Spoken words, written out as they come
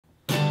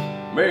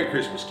Merry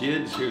Christmas,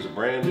 kids. Here's a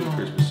brand new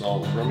Christmas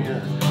song from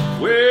you.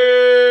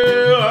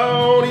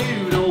 Well, on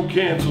you don't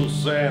cancel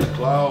Santa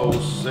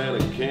Claus.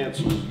 Santa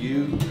cancels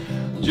you.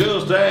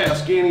 Just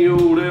ask any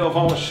old elf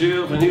on a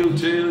shelf and he'll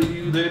tell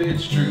you that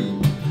it's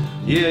true.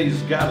 Yeah,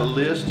 he's got a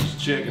list, he's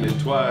checking it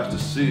twice to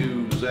see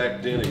who's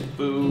acting a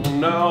fool.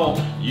 No,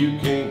 you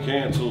can't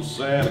cancel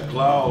Santa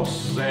Claus.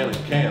 Santa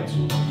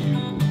cancels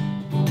you.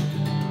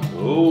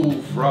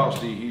 Old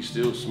Frosty, he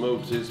still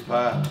smokes his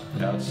pipe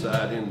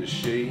outside in the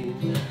shade.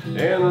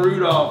 And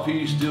Rudolph,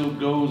 he still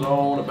goes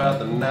on about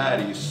the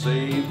night he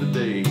saved the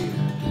day.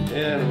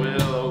 And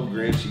well, old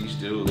Grinch, he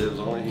still lives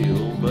on a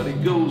hill, but he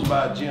goes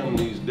by Jim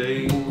these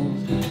days.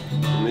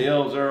 And the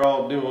elves are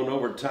all doing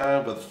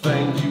overtime for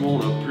things you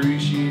won't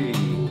appreciate.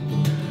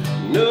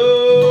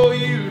 No,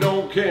 you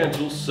don't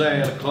cancel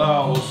Santa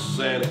Claus.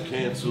 Santa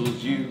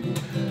cancels you.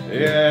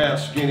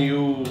 Ask any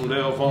old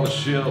elf on a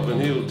shelf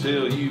and he'll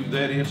tell you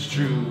that it's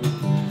true.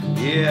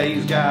 Yeah,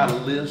 he's got a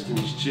list and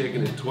he's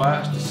checking it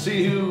twice to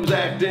see who's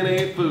acting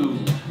a fool.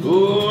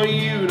 Oh,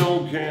 you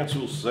don't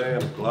cancel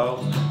Santa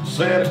Claus.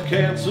 Santa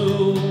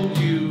cancels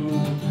you.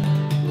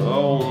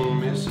 Oh,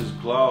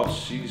 Mrs. Claus,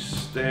 she's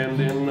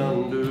standing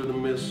under the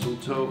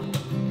mistletoe.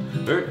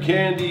 Her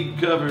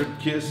candy-covered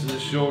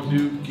kisses sure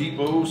do keep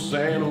old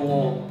Santa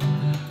warm.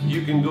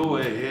 You can go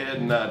ahead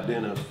and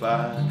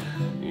identify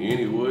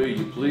any way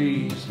you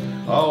please.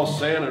 All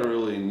Santa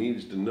really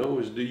needs to know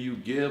is, do you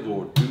give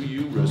or do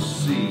you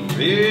receive?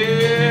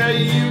 Yeah,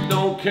 you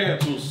don't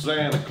cancel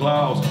Santa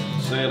Claus.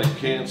 Santa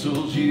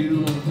cancels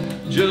you.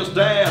 Just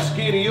ask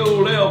any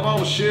old elf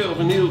on the shelf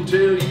and he'll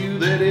tell you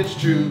that it's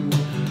true.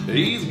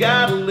 He's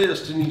got a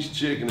list and he's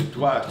checking it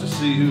twice to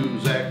see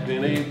who's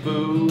acting a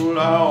fool.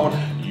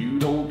 Oh, you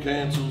don't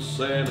cancel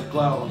Santa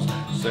Claus.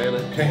 Santa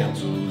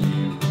cancels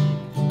you.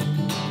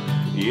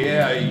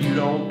 Yeah, you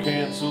don't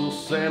cancel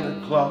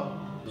Santa Claus.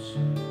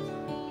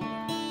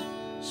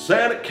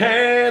 Santa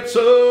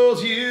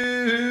cancels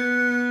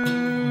you.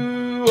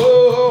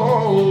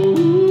 Oh.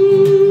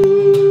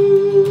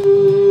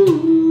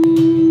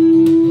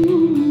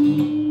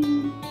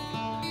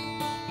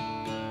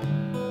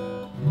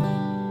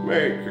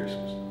 Merry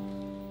Christmas.